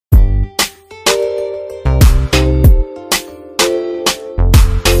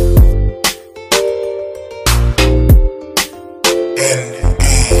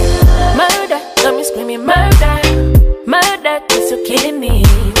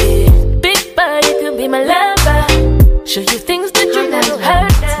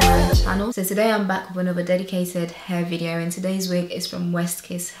today I'm back with another dedicated hair video, and today's wig is from West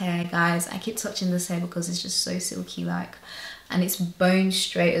Kiss Hair. Guys, I keep touching this hair because it's just so silky like, and it's bone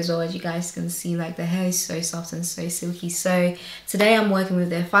straight as well. As you guys can see, like the hair is so soft and so silky. So today I'm working with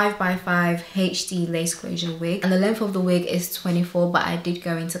their 5x5 HD lace closure wig, and the length of the wig is 24, but I did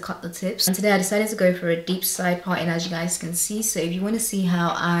go in to cut the tips. And today I decided to go for a deep side parting, as you guys can see. So if you want to see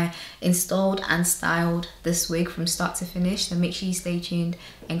how I installed and styled this wig from start to finish, then make sure you stay tuned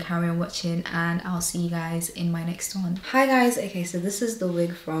and carry on watching, and I'll see you guys in my next one. Hi guys, okay, so this is the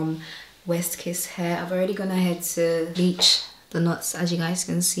wig from West Kiss Hair. I've already gone ahead to bleach the knots, as you guys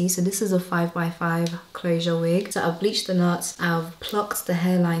can see. So this is a 5x5 closure wig. So I've bleached the knots, I've plucked the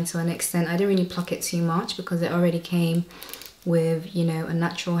hairline to an extent. I didn't really pluck it too much because it already came with, you know, a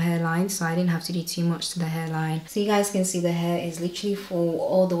natural hairline, so I didn't have to do too much to the hairline. So you guys can see the hair is literally full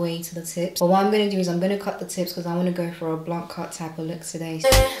all the way to the tips. But what I'm going to do is I'm going to cut the tips because I want to go for a blunt cut type of look today.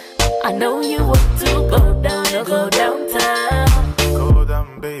 I know you want to go down or go downtown. Go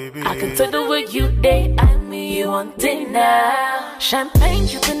down, baby. I can tell the way you date, I mean you want it now. Champagne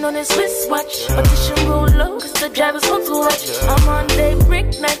dripping on his wristwatch, audition roll low, cause the drivers want to watch. I'm on day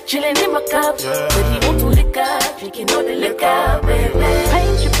break night, chilling in my cup, but he want to lick up, drinking all the liquor,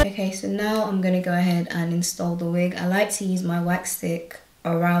 baby. Okay, so now I'm gonna go ahead and install the wig. I like to use my wax stick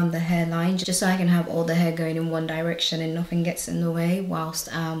around the hairline just so I can have all the hair going in one direction and nothing gets in the way whilst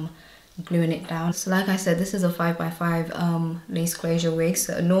gluing it down. So like I said, this is a 5x5 lace closure wig.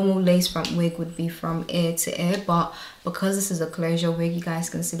 So a normal lace front wig would be from ear to ear, but because this is a closure wig, you guys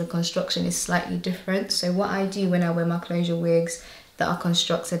can see the construction is slightly different. So what I do when I wear my closure wigs that are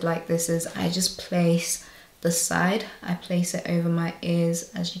constructed like this is I just place the side, I place it over my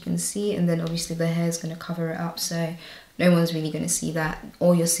ears, as you can see, and then obviously the hair is going to cover it up, so no one's really going to see that.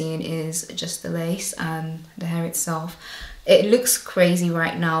 All you're seeing is just the lace and the hair itself. It looks crazy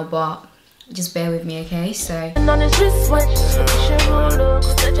right now, but just bear with me, okay? So I'm on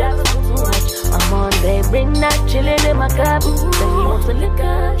day break night, chilling in my cup, but he wants to lick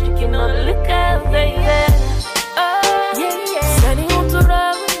up, drinking all the liquor, baby. Said he wants to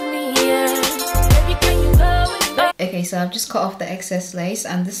rub with me, baby, can you go with me? Okay, so I've just cut off the excess lace,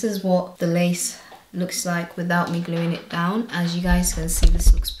 and this is what the lace looks like without me gluing it down. As you guys can see,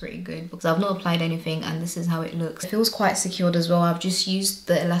 this looks pretty good because I've not applied anything, and this is how it looks. It feels quite secured as well. I've just used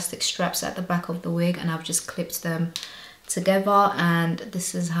the elastic straps at the back of the wig and I've just clipped them together, and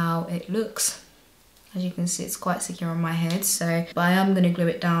this is how it looks. As you can see, it's quite secure on my head, so but I am going to glue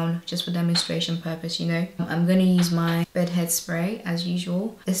it down just for demonstration purpose, you know. I'm going to use my bed head spray as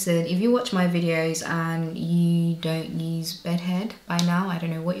usual. Listen, if you watch my videos and you don't use bed head by now, I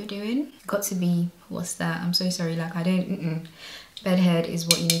don't know what you're doing. Got to be, what's that? I'm so sorry, like I don't, Bed head is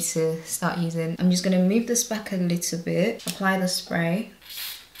what you need to start using. I'm just going to move this back a little bit, apply the spray.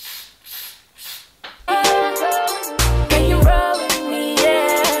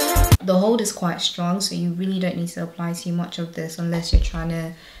 The hold is quite strong, so you really don't need to apply too much of this unless you're trying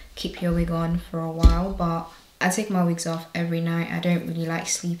to keep your wig on for a while. But I take my wigs off every night. I don't really like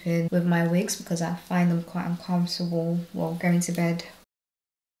sleeping with my wigs because I find them quite uncomfortable while going to bed.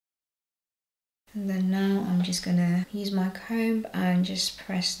 And then now I'm just gonna use my comb and just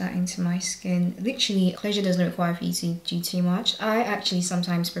press that into my skin. Literally, closure doesn't require for you to do too much. I actually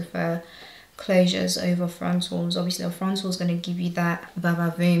sometimes prefer closures over frontals. Obviously a frontal is going to give you that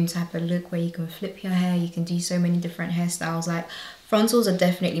va-va-voom type of look where you can flip your hair, you can do so many different hairstyles. Like frontals are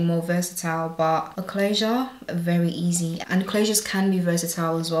definitely more versatile, but a closure very easy, and closures can be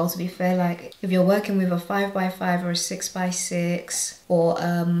versatile as well, to be fair. Like if you're working with a 5x5 or a 6x6 or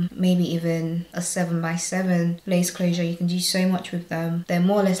maybe even a 7x7 lace closure, you can do so much with them. They're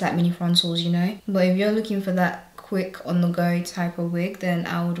more or less like mini frontals, you know. But if you're looking for that quick on the go type of wig, then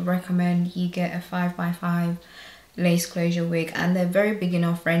I would recommend you get a 5x5 lace closure wig, and they're very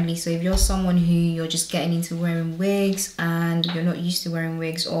beginner friendly. So if you're someone who you're just getting into wearing wigs and you're not used to wearing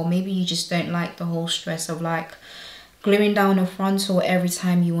wigs, or maybe you just don't like the whole stress of like gluing down a frontal every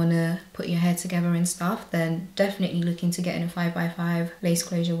time you want to put your hair together and stuff, then definitely look into getting a 5x5 lace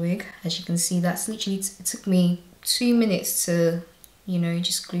closure wig. As you can see, that's literally, it took me 2 minutes to, you know,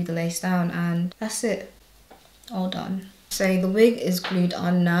 just glue the lace down, and that's it. All done. So the wig is glued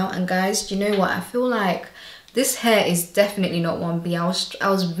on now, and guys, do you know what? I feel like this hair is definitely not 1B. I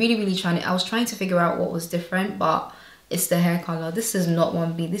was really trying to figure out what was different, but it's the hair color. This is not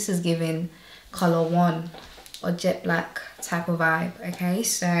 1B. This is giving color 1 or jet black type of vibe. Okay,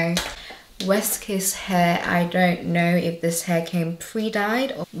 so West Kiss Hair, I don't know if this hair came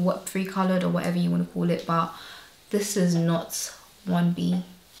pre-dyed or what, pre-colored or whatever you want to call it, but this is not 1B.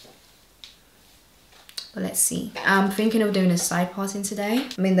 but let's see. I'm thinking of doing a side parting today.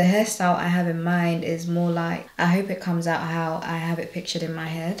 I mean, the hairstyle I have in mind is more like, I hope it comes out how I have it pictured in my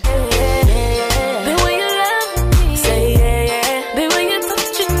head. The way you love me, say yeah, yeah. The way you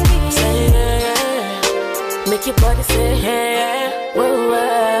touching me, say yeah, yeah. Make your body say yeah, yeah. Whoa,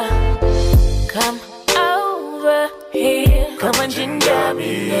 whoa. Come over here, come and ginger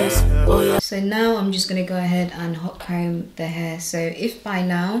me, yes. Oh yeah. So now I'm just gonna go ahead and hot comb the hair. So if by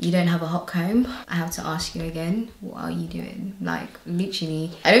now you don't have a hot comb, I have to ask you again, what are you doing? Like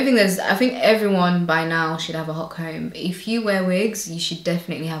literally, I think everyone by now should have a hot comb. If you wear wigs, you should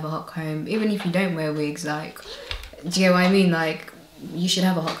definitely have a hot comb. Even if you don't wear wigs, like, do you know what I mean? Like, you should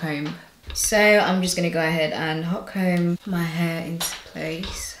have a hot comb. So I'm just gonna go ahead and hot comb my hair into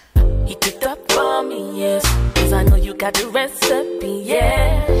place. He picked up for me, yes, cause I know you got the recipe,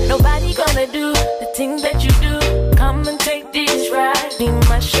 yeah. Nobody gonna do the things that you do. Come and take this ride, be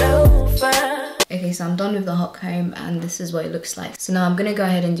my chauffeur. Okay, so I'm done with the hot comb and this is what it looks like. So now I'm gonna go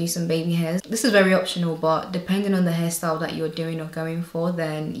ahead and do some baby hairs. This is very optional, but depending on the hairstyle that you're doing or going for,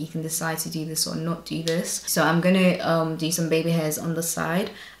 then you can decide to do this or not do this. So I'm gonna do some baby hairs on the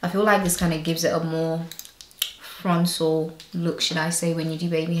side. I feel like this kind of gives it a more frontal look, should I say, when you do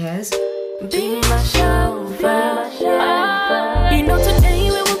baby hairs. Be my chauffeur. You know today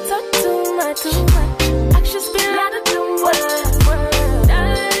we will talk too much. Actions speak louder than words.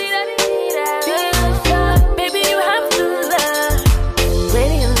 Baby, you have to love.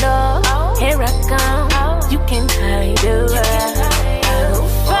 Ready and low, here I come. You can hide it. I will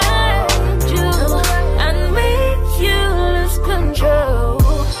find you and make you lose control.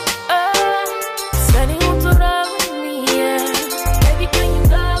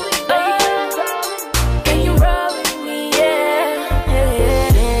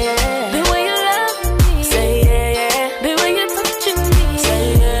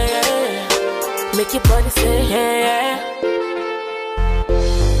 Make your body say yeah.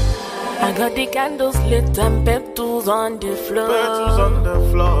 I got the candles lit and petals on the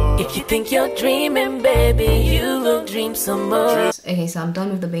floor. If you think you're dreaming, baby, you will dream some more. Okay, so I'm done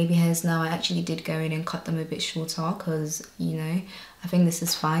with the baby hairs now. I actually did go in and cut them a bit shorter because, you know, I think this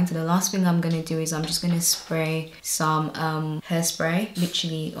is fine. So the last thing I'm gonna do is I'm just gonna spray some hairspray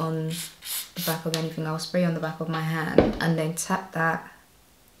literally on the back of anything. I'll spray on the back of my hand and then tap that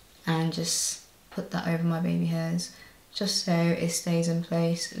and just put that over my baby hairs just so it stays in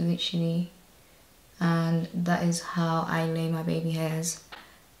place literally. And that is how I lay my baby hairs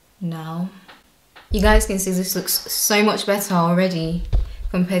now. You guys can see this looks so much better already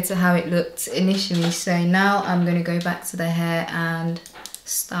compared to how it looked initially. So now I'm gonna go back to the hair and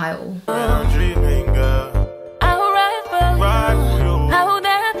style. I'll ride for you. I'll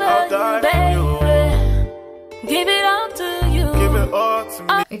die for you, baby. Give it all to you. Give it all to me.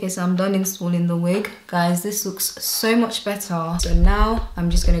 Okay, so I'm done installing the wig. Guys, this looks so much better. So now I'm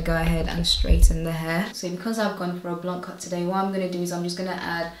just gonna go ahead and straighten the hair. So because I've gone for a blunt cut today, what I'm gonna do is I'm just gonna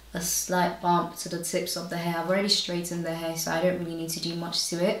add a slight bump to the tips of the hair. I've already straightened the hair, so I don't really need to do much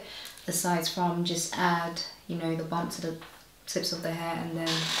to it aside from just add, you know, the bump to the tips of the hair, and then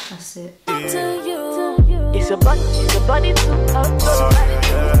that's it. To you. It's your body too hot.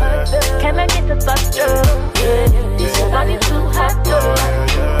 Can I get the touch? It's your body too hot.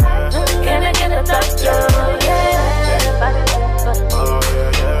 Can I get the touch?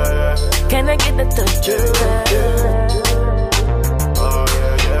 Can I get the touch?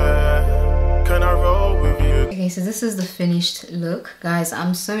 Can I roll with you? Okay, so this is the finished look. Guys,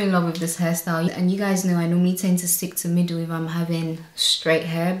 I'm so in love with this hairstyle, and you guys know I normally tend to stick to middle if I'm having straight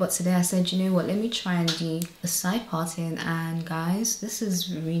hair, but today I said, you know what, let me try and do a side parting. And guys, this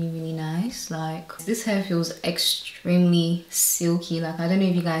is really nice. Like, this hair feels extremely silky. Like, I don't know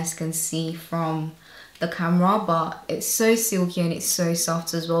if you guys can see from the camera, but it's so silky and it's so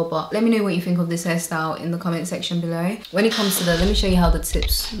soft as well. But let me know what you think of this hairstyle in the comment section below. When it comes to let me show you how the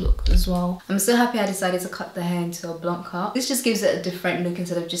tips look as well. I'm so happy I decided to cut the hair into a blunt cut. This just gives it a different look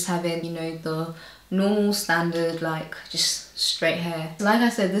instead of just having, you know, the normal standard like just straight hair. Like I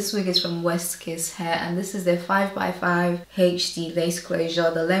said, this wig is from West Kiss Hair, and this is their 5x5 HD lace closure.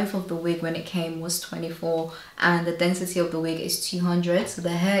 The length of the wig when it came was 24 and the density of the wig is 200, so the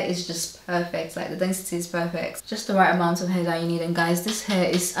hair is just perfect. Like, the density is perfect, just the right amount of hair that you need. And guys, this hair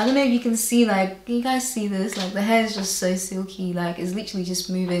is, I don't know if you can see, like, can you guys see this? Like, the hair is just so silky, like it's literally just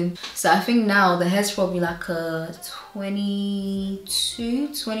moving. So I think now the hair's probably like a 20 to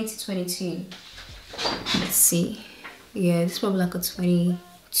 22. Let's see. Yeah, this is probably like a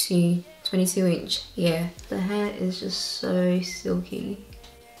 22 inch. Yeah, the hair is just so silky.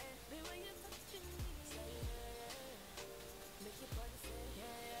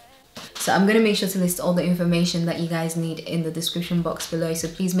 So I'm going to make sure to list all the information that you guys need in the description box below. So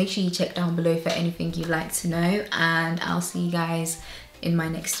please make sure you check down below for anything you'd like to know. And I'll see you guys in my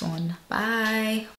next one. Bye.